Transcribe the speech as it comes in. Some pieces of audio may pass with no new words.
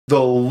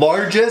The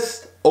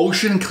largest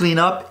ocean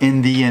cleanup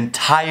in the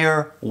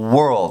entire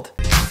world.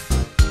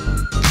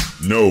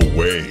 No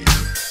way.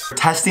 We're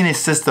testing a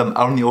system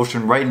out in the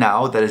ocean right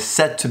now that is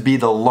set to be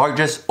the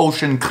largest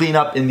ocean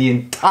cleanup in the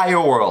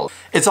entire world.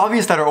 It's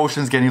obvious that our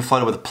ocean is getting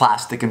flooded with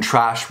plastic and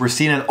trash. We're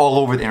seeing it all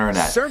over the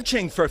internet.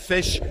 Searching for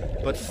fish,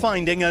 but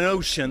finding an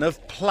ocean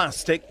of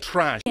plastic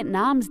trash.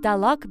 Vietnam's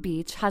Dalag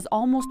beach has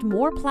almost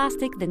more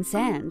plastic than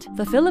sand.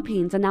 The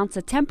Philippines announced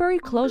a temporary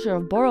closure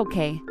of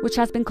Boracay, which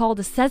has been called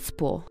a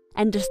cesspool.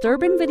 And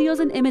disturbing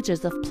videos and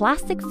images of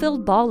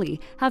plastic-filled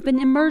Bali have been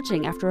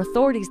emerging after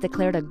authorities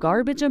declared a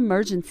garbage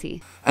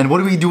emergency. And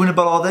what are we doing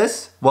about all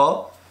this?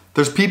 Well,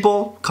 there's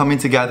people coming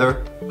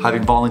together,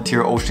 having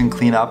volunteer ocean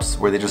cleanups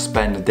where they just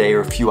spend a day or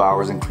a few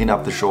hours and clean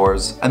up the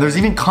shores. And there's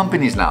even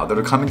companies now that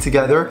are coming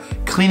together,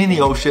 cleaning the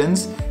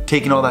oceans,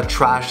 taking all that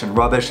trash and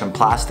rubbish and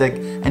plastic,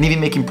 and even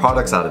making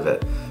products out of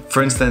it.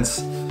 For instance,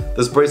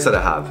 this bracelet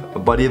I have, a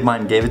buddy of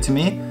mine gave it to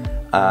me.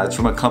 It's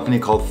from a company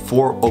called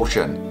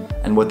 4Ocean.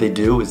 And what they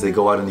do is they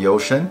go out in the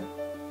ocean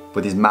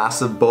with these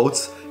massive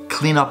boats,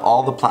 clean up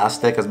all the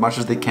plastic as much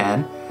as they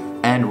can,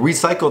 and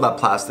recycle that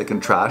plastic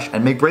and trash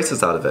and make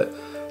bracelets out of it.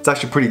 It's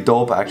actually pretty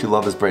dope. I actually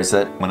love this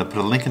bracelet. I'm gonna put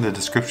a link in the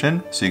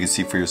description so you can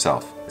see for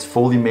yourself. It's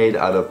fully made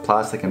out of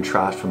plastic and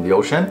trash from the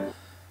ocean.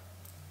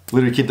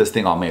 Literally keep this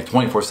thing on me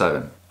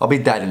 24/7. I'll be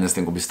dead and this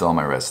thing will be still on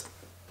my wrist.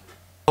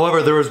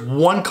 However, there is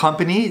one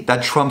company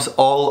that trumps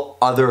all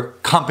other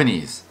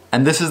companies.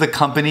 And this is the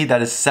company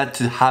that is set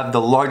to have the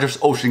largest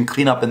ocean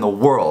cleanup in the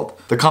world.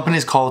 The company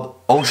is called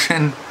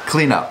Ocean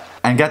Cleanup.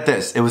 And get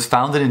this, it was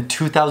founded in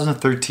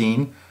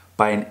 2013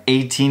 by an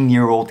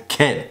 18-year-old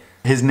kid.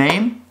 His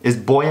name is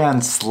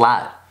Boyan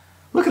Slat.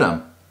 Look at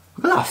him.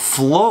 Look at that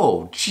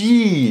flow.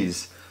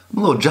 Jeez. I'm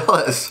a little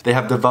jealous. They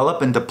have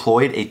developed and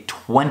deployed a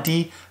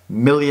 $20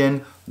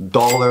 million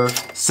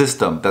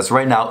system that's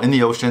right now in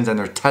the oceans, and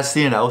they're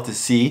testing it out to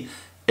see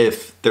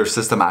if their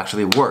system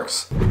actually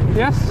works.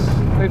 Yes,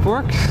 it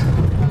works.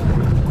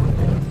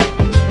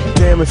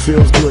 Damn, it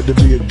feels good to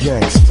be a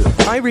gangster.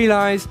 I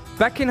realized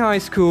back in high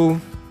school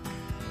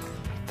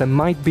there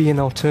might be an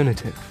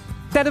alternative.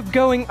 Instead of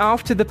going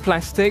after the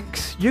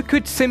plastics, you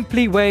could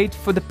simply wait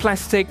for the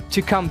plastic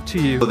to come to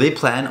you. So they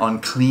plan on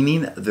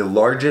cleaning the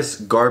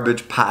largest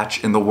garbage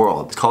patch in the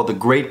world. It's called the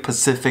Great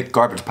Pacific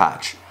Garbage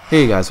Patch.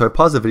 Hey guys, so I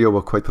paused the video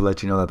real quick to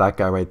let you know that that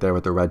guy right there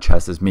with the red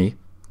chest is me.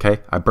 Okay,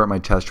 I burnt my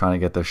chest trying to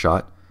get this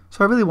shot.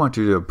 So I really want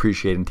you to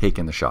appreciate and take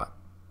in the shot.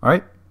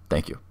 Alright?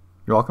 Thank you.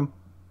 You're welcome.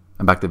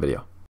 And back to the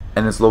video.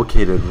 And it's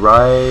located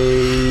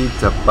right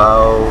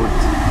about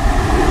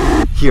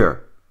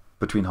here,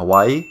 between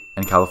Hawaii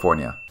and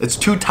California. It's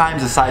 2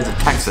 times the size of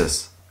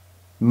Texas.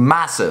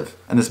 Massive.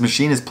 And this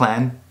machine is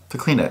planned to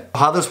clean it.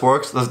 How this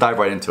works, let's dive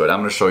right into it. I'm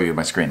going to show you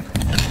my screen.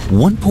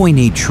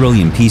 1.8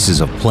 trillion pieces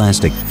of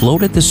plastic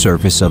float at the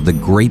surface of the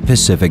Great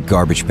Pacific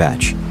Garbage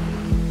Patch.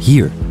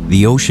 Here,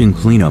 the Ocean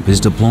Cleanup is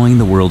deploying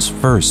the world's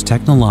first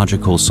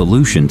technological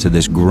solution to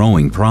this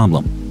growing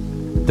problem.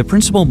 The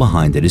principle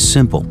behind it is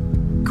simple.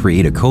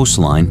 Create a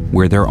coastline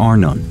where there are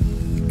none.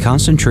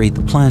 Concentrate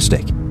the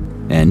plastic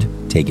and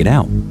take it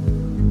out.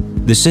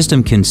 The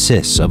system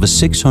consists of a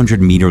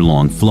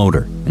 600-meter-long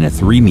floater and a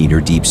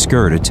 3-meter deep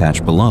skirt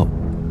attached below.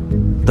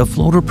 The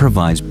floater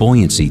provides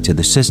buoyancy to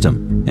the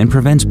system and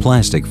prevents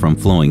plastic from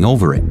flowing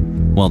over it,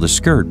 while the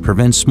skirt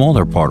prevents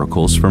smaller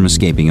particles from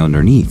escaping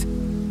underneath.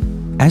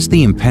 As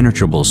the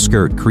impenetrable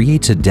skirt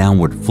creates a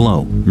downward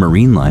flow,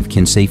 marine life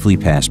can safely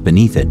pass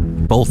beneath it.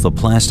 Both the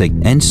plastic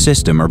and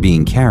system are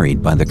being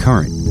carried by the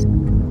current.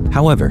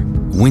 However,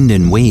 wind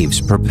and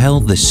waves propel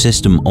the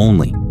system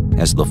only,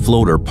 as the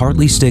floater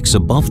partly sticks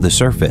above the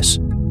surface,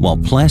 while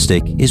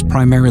plastic is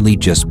primarily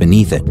just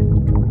beneath it.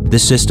 The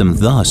system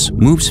thus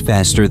moves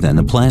faster than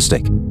the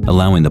plastic,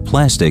 allowing the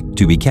plastic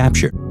to be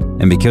captured.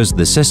 And because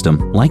the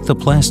system, like the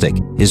plastic,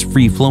 is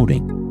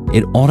free-floating,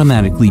 it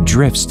automatically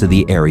drifts to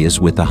the areas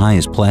with the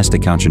highest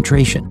plastic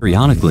concentration.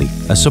 Periodically,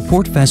 a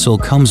support vessel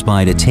comes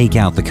by to take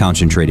out the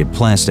concentrated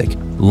plastic,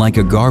 like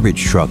a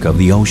garbage truck of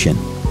the ocean.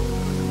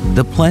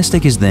 The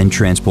plastic is then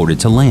transported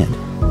to land,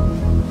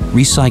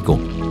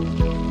 recycled,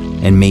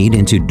 and made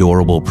into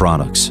durable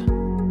products.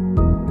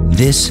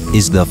 This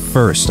is the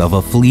first of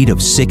a fleet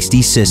of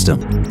 60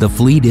 systems. The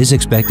fleet is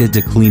expected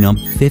to clean up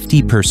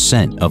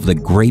 50% of the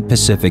Great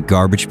Pacific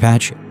Garbage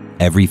Patch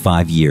every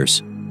 5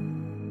 years.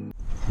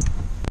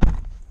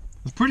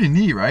 It's pretty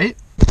neat, right?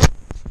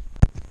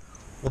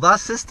 Well, that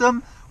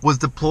system was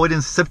deployed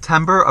in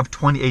September of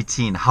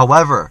 2018.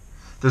 However,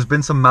 there's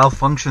been some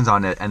malfunctions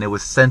on it, and it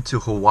was sent to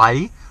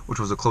Hawaii, which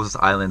was the closest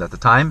island at the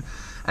time,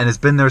 and it's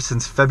been there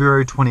since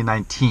February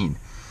 2019.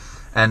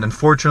 And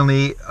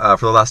unfortunately,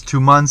 for the last 2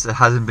 months, it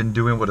hasn't been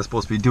doing what it's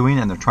supposed to be doing,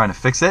 and they're trying to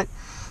fix it.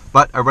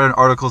 But I read an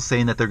article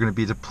saying that they're going to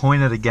be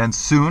deploying it again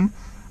soon.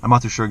 I'm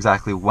not too sure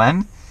exactly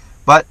when,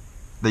 but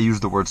they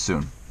used the word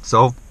soon.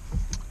 So,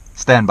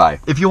 stand by.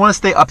 If you want to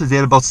stay up to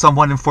date about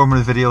somewhat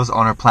informative videos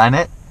on our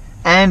planet,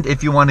 and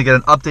if you want to get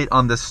an update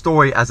on this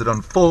story as it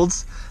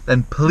unfolds,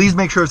 then please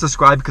make sure to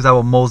subscribe, because I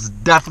will most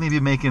definitely be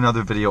making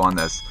another video on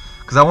this.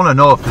 because I want to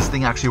know if this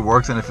thing actually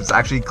works and if it's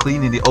actually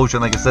cleaning the ocean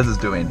like it says it's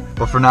doing.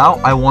 But for now,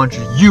 I want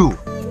you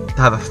to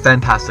have a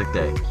fantastic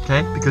day,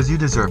 okay? Because you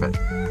deserve it.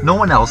 No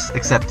one else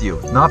except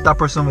you. Not that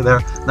person over there,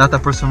 not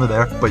that person over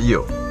there, but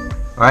you.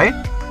 All right?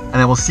 And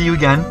then we'll see you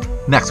again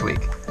next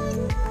week.